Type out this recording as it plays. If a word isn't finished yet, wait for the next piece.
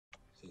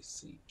me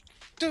see.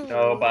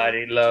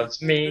 Nobody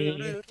loves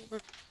me.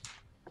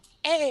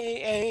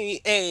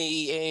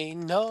 Hey,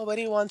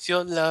 nobody wants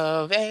your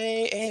love.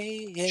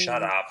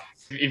 Shut up.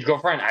 If you go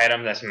for an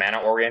item that's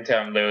mana-oriented,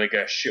 I'm literally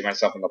gonna shoot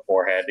myself in the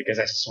forehead because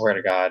I swear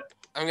to God.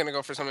 I'm gonna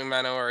go for something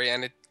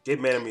mana-oriented. Get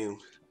mana immune.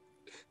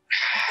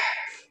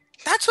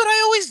 That's what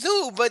I always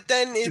do, but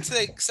then it's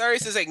like,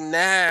 Sarius is like,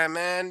 nah,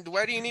 man,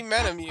 why do you need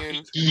mana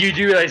immune? You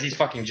do realize he's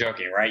fucking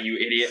joking, right, you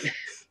idiot?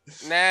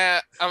 Nah,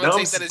 I'm gonna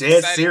take that as dead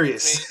he's siding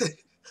serious. with me.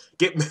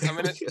 Get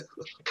mana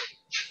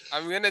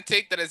I'm gonna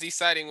take that as he's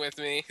siding with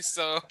me,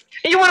 so...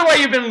 You wonder why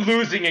you've been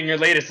losing in your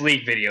latest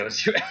League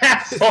videos, you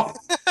asshole!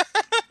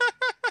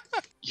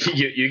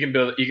 You can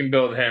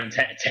build him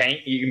tank.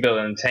 You can build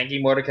him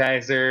tanky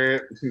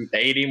Mordekaiser,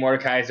 AD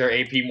Mordekaiser,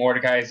 AP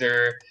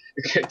Mordekaiser,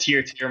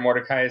 tier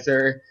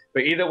Mordekaiser.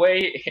 But either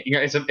way, you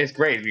know it's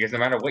great because no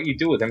matter what you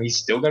do with him, he's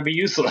still gonna be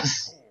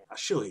useless. I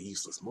show a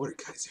useless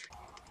Mordekaiser.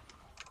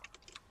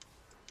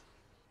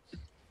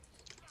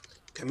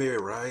 Come here,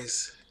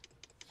 Rise.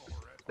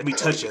 Let me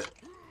touch you.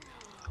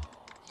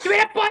 Give me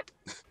that butt.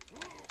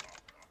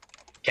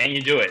 Can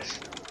you do it?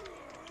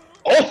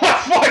 Oh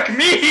fuck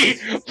me!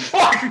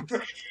 Fuck!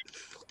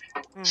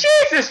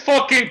 Jesus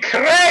fucking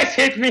Christ!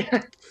 Hit me!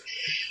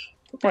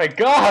 Oh my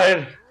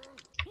God!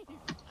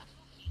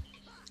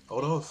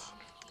 Hold off.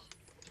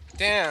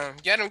 Damn,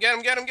 get him!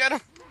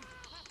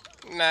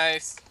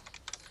 Nice.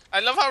 I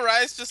love how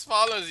Rise just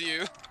follows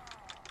you.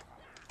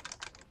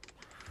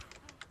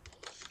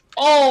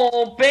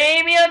 Oh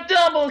baby, a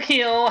double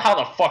kill! How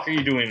the fuck are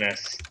you doing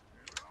this?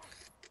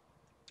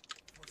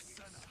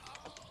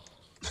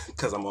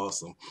 Cause I'm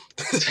awesome.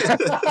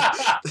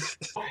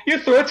 You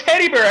threw a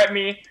teddy bear at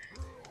me!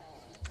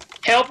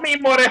 Help me,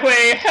 Morde!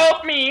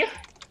 Help me!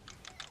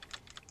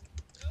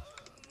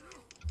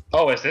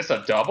 Oh, is this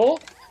a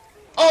double?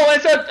 Oh,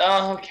 it's a...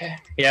 Oh, okay.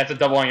 Yeah, it's a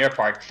double on your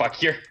part.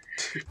 Fuck you.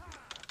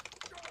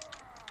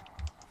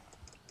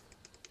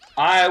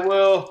 I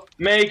will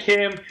make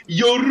him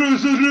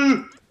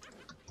Yoruzuru!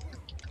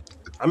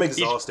 I'm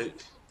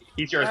exhausted.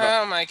 He's yours.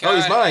 Oh my God. Oh,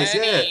 he's mine,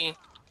 Annie. yeah.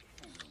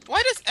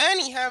 Why does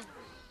Annie have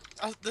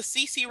the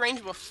CC range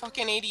of a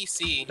fucking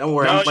ADC? Don't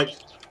worry, I'm like...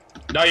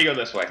 No, you go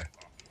this way.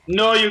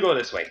 No, you go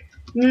this way.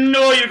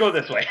 No, you go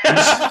this way.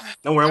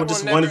 Don't worry, I'm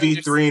just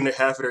 1v3 and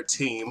half of their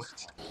team.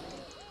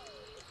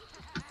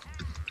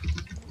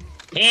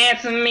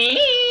 It's me!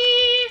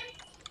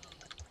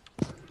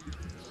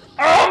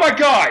 Oh my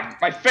God!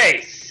 My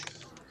face!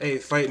 Hey,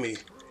 fight me.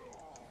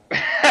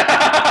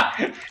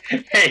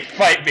 Hey,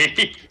 fight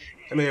me!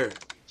 Come here.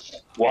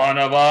 One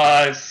of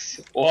us!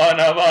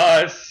 One of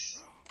us!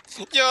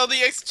 Yo,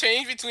 the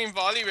exchange between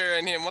Volibear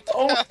and him, what the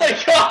Oh hell?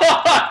 my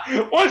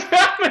God! What's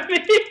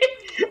happening?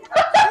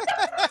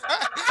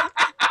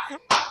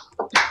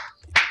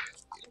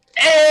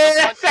 Hey,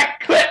 that's a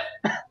clip!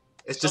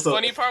 It's just the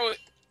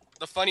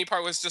funny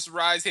part was just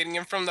Rise hitting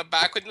him from the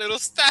back with little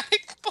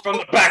static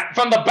balls.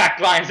 From the back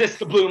lines, it's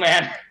the blue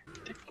man.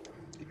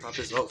 Pop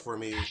this up for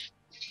me.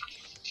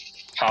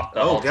 Pop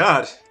the Oh ult.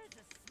 God.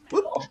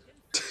 Whoop.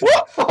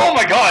 Whoop. Oh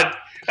my God!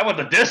 That went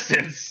the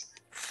distance!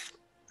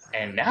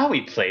 And now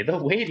we play the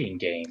waiting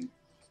game.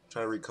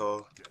 Try to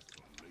recall.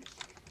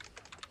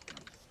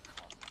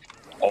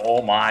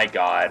 Oh my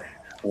God.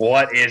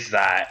 What is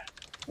that?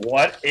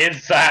 What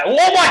is that?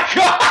 Oh my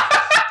God!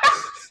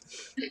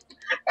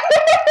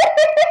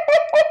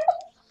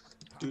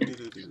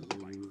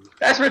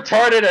 That's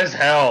retarded as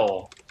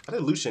hell. How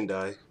did Lucian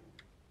die?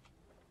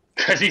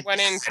 Cause he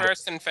Went in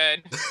first and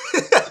fed.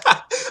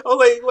 Oh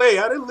wait,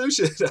 how did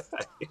Lucian die?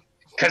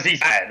 Cause he's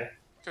dead.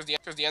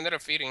 Because he ended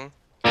up feeding.